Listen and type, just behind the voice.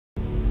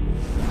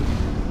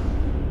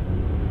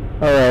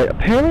Alright,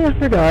 apparently I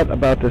forgot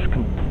about this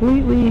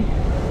completely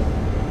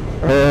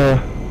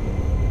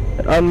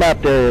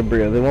unmapped area of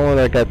Bryyo, the one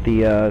where I got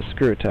the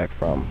screw attack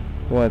from.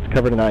 The one that's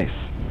covered in ice.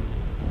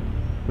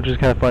 Which is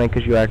kind of funny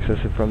because you access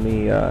it from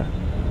the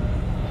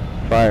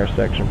fire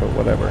section, but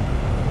whatever.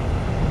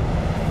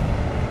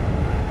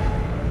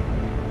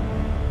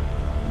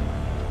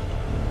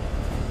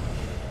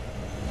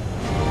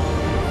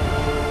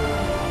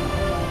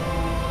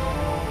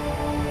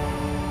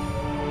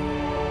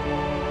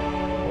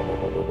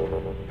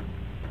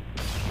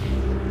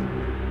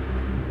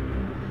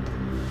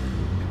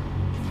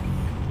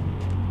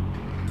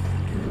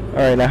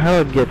 Alright, now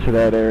how do I get to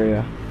that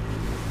area?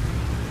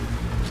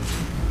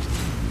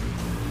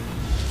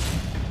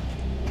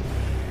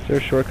 Is there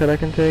a shortcut I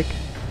can take?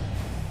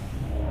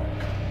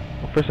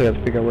 Well, first I have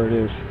to figure out where it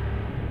is.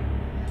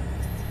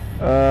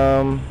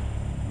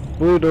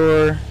 Blue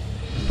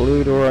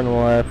door on the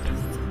left,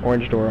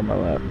 orange door on my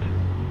left.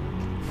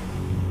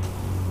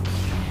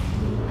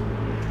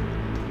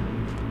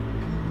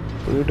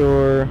 Blue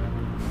door.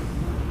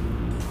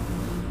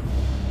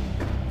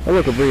 Oh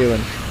look, a Bryyo.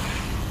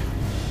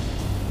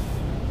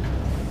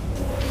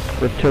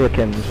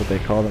 Reptilicans is what they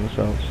call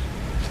themselves.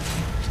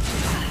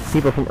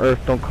 People from Earth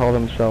don't call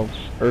themselves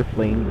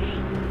Earthlings.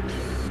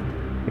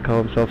 They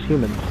call themselves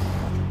humans.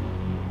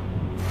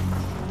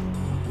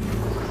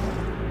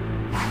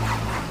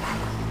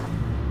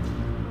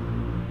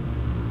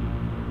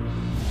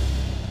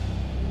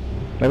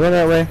 Am I going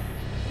that way?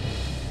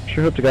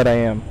 Sure hope to God I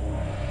am.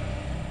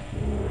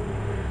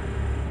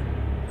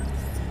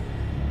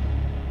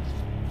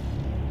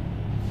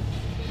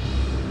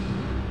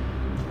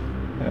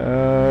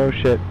 Oh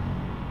shit.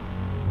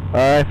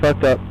 I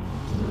fucked up.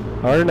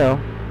 I already know.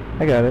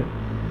 I got it.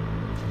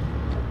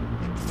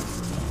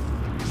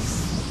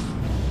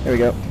 There we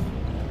go.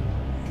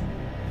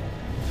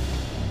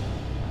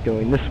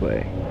 Going this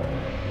way.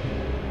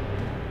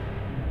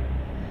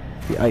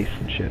 The ice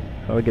and shit.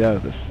 How do I get out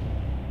of this?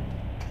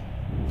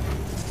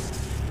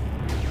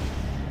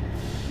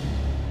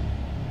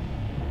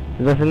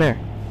 There's nothing there.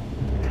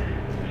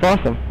 It's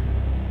awesome.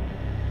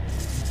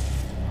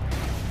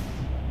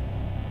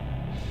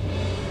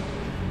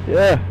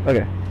 Yeah,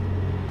 okay.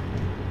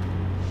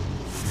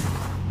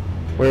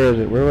 Where is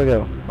it? Where do I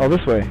go? Oh,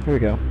 this way. Here we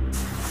go.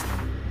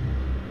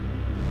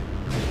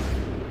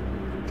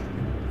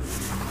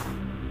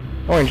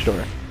 Orange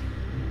door.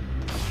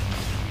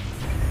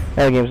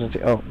 Now the game's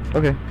into. Oh,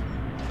 okay.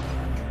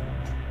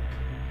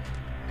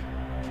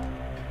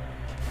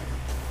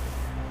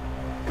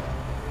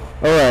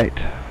 Alright.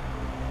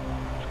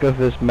 Let's go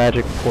through this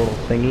magic portal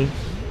thingy.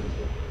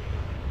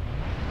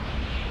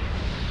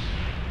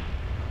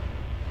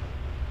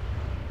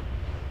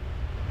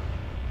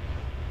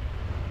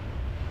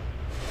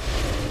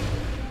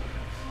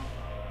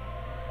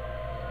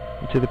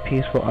 To the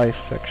peaceful ice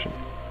section.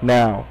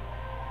 Now,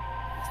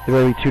 there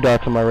will be 2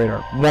 dots on my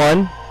radar.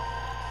 1,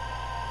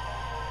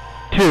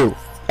 2.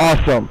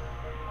 Awesome.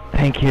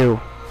 Thank you.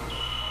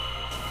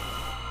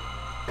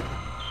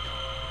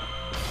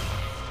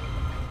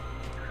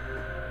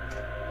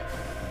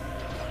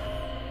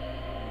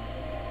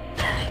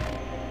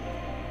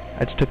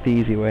 I just took the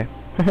easy way.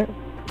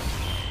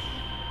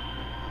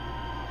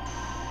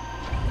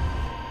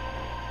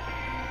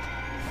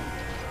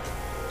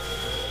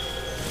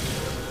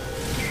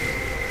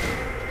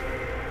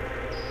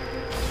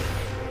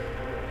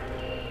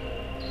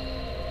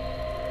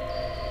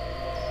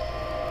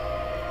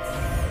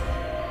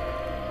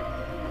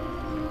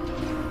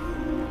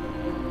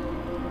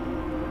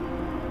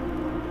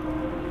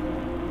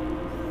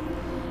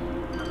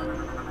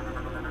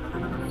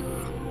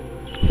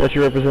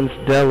 Statue represents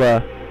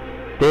Dela,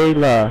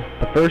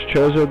 the first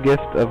Chozo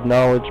gift of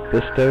knowledge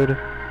bestowed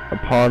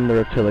upon the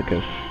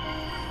Reptilicus.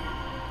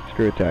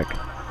 Screw attack.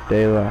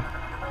 Dela.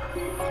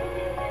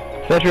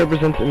 Statue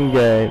represents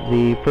Nge,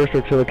 the first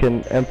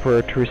Reptilican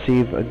emperor to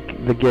receive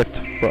the gift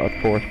brought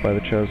forth by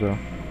the Chozo.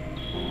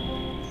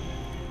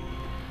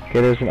 Okay,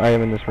 there's an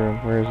item in this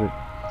room. Where is it?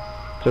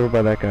 It's over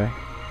by that guy.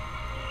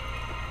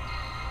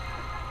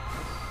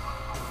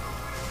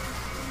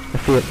 I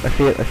see it, I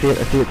see it, I see it,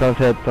 I see it. It's on his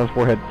head, it's on his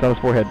forehead, it's on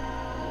his forehead.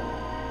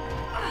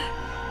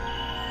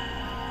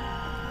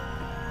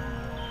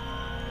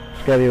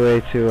 It's gotta be a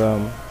way to,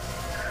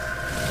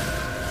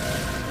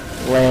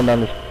 land on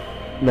his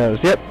nose.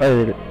 Yep, I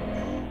did it.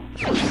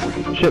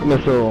 Ship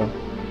missile.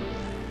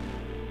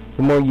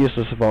 The more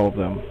useless of all of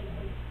them.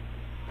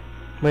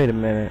 Wait a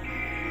minute.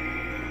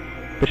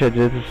 Bitch, I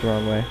did this the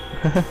wrong way.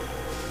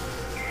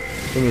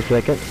 Give me a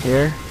second,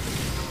 here.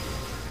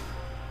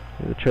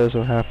 The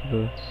Chozo half of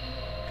the...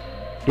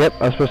 Yep,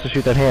 I was supposed to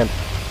shoot that hand.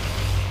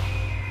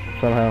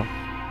 Somehow.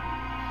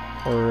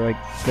 Or, like,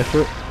 miss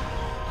it.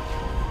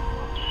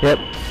 Yep.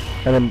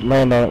 And then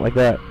land on it like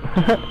that.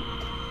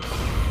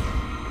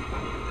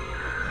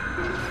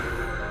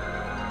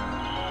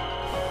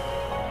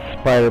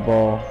 Spider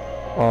ball.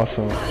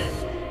 Awesome.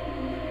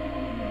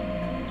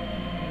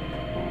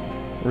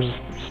 Where's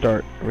the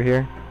start? Over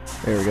here?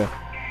 There we go.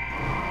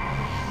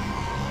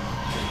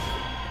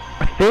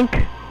 I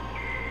think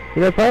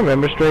You know, if I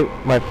remember straight,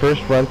 my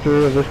first run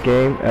through of this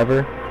game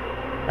ever,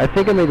 I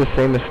think I made the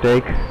same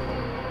mistake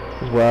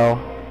as well,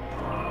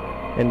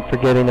 in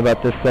forgetting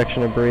about this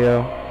section of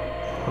Bryyo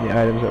and the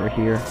items that were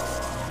here.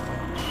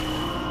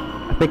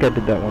 I think I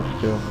did that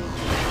once too.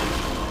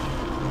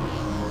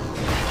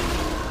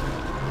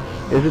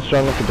 Is it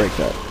strong enough to break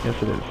that?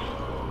 Yes, it is.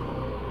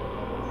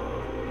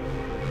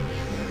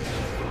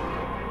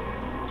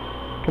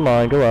 Come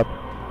on, go up.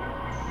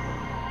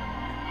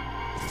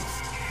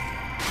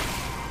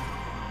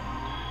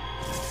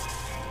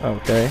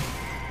 Okay.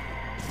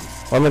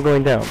 Why am I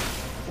going down?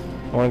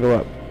 I want to go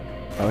up.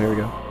 Oh, here we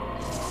go.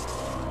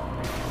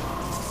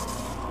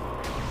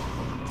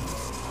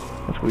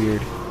 That's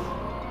weird.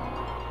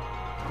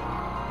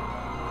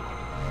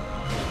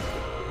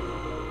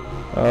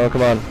 Oh,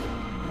 come on.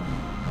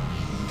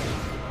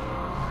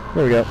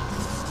 There we go.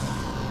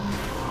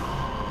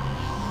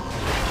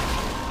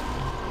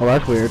 Oh,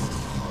 that's weird.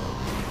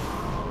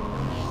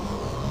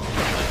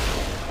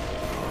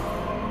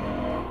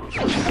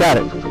 Got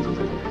it.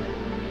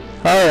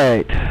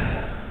 Alright.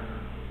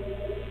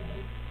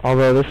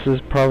 Although this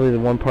is probably the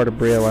one part of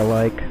Bryyo I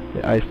like,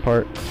 the ice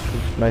part.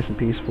 It's nice and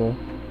peaceful.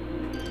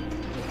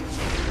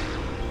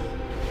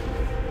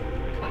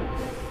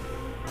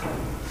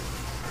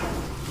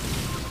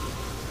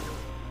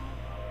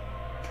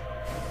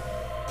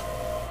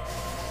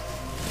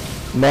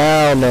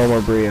 Now no more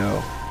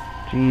Bryyo.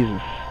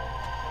 Jesus.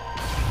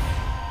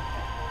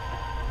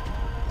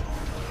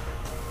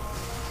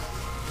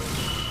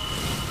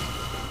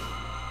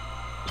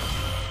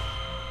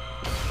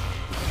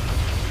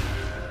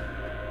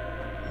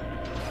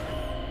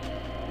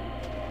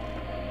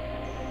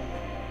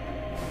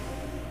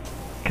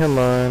 Come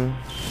on.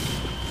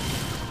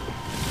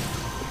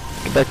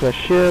 Get back to my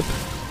ship.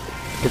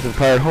 Get to the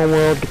pirate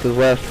homeworld. Get those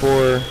last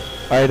 4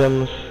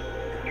 items.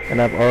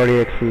 And I've already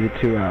exceeded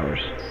 2 hours.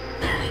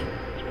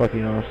 It's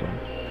fucking awesome.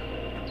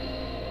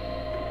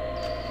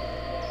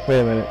 Wait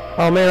a minute.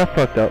 Oh man, I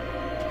fucked up.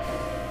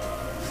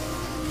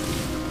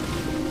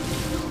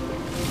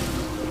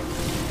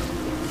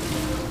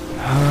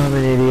 Oh, I'm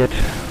an idiot.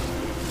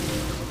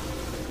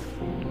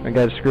 I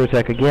got a screw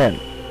attack again.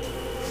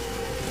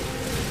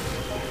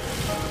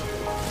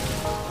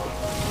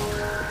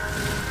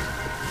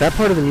 That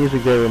part of the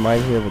music there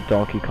reminds me of a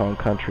Donkey Kong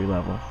Country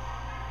level.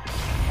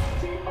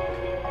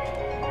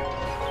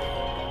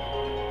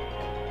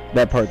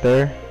 That part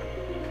there.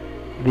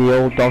 The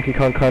old Donkey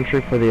Kong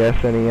Country for the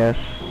SNES,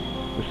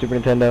 the Super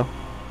Nintendo.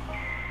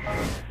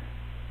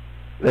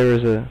 There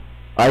was a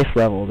ice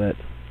level that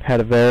had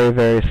a very,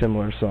 very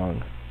similar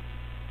song.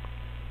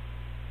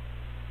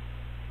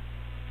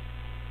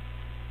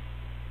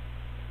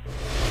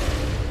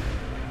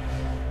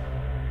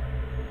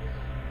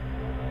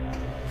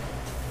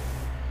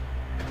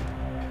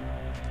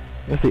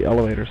 That's the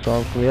elevator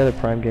song from the other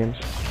Prime games.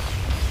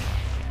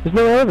 There's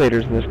no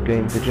elevators in this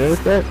game, did you notice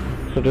that?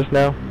 So just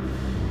now.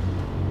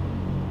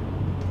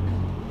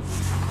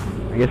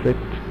 I guess that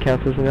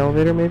counts as an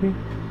elevator, maybe?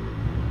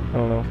 I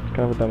don't know, it's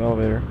kind of a dumb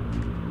elevator.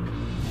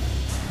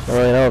 Not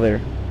really an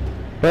elevator.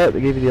 But they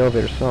gave you the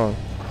elevator song.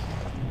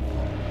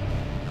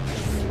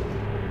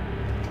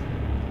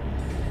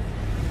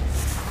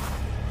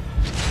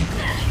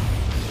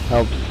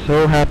 I'm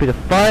so happy to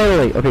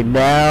finally... Okay,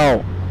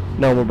 now!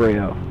 No more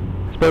Bryyo.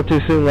 Spoke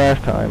too soon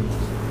last time.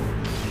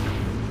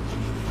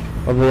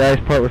 Although the ice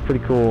part was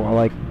pretty cool. I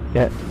like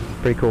that.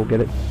 Pretty cool,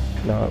 get it?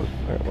 No, it was...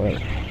 Alright,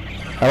 whatever.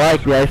 I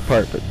like the ice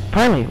part, but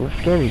finally, let's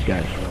scare these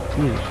guys.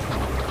 Jesus.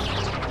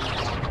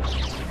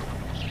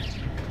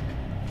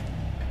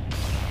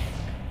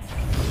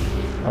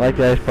 I like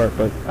the ice part,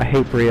 but I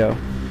hate Bryyo.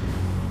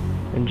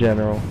 In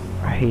general.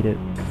 I hate it.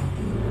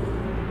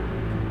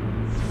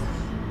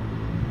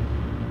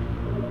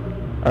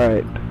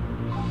 Alright.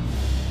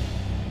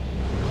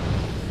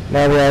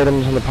 Now the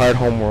items in the pirate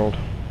homeworld.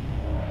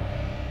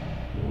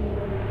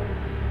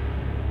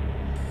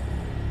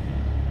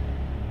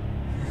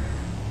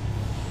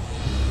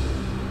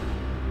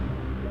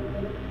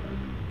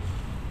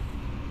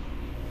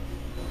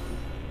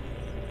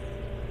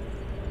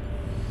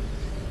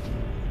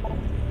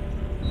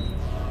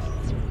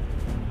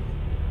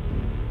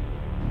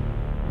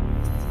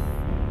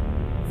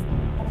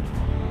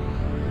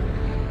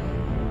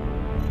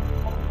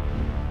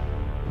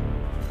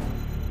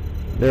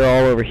 They're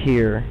all over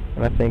here,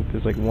 and I think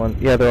there's like one...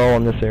 Yeah, they're all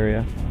in this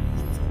area.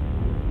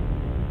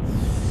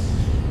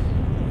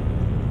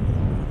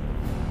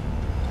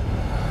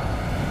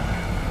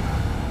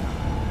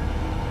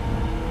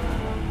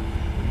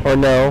 Or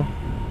no.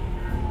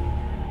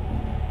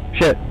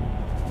 Shit.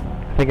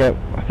 I think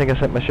I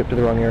sent my ship to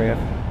the wrong area.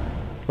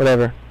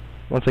 Whatever.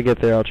 Once I get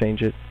there, I'll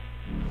change it.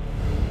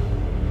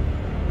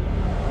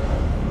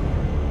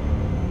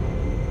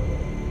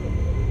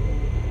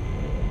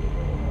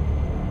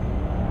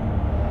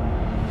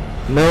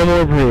 No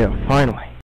more Bryyo, finally.